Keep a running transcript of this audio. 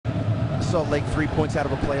Salt Lake 3 points out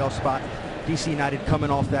of a playoff spot. DC United coming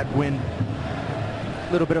off that win. A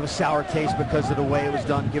little bit of a sour taste because of the way it was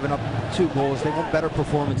done, giving up 2 goals. They want better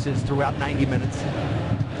performances throughout 90 minutes.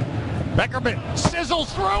 Beckerman sizzles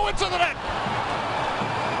through into the net.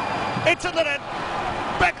 Into the net.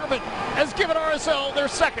 Beckerman has given RSL their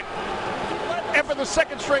second. And for the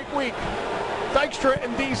second straight week, Dykstra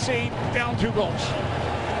and DC down 2 goals.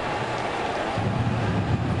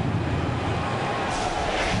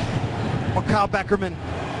 Well, Kyle Beckerman,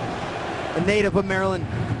 a native of Maryland,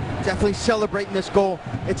 definitely celebrating this goal.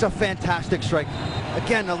 It's a fantastic strike.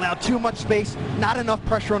 Again, allowed too much space, not enough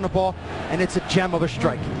pressure on the ball, and it's a gem of a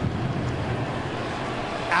strike.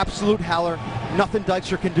 Absolute howler. Nothing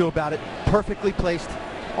Dykstra can do about it. Perfectly placed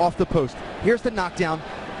off the post. Here's the knockdown.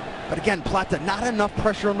 But again, Plata, not enough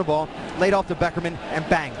pressure on the ball. Laid off to Beckerman, and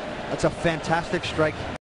bang. That's a fantastic strike.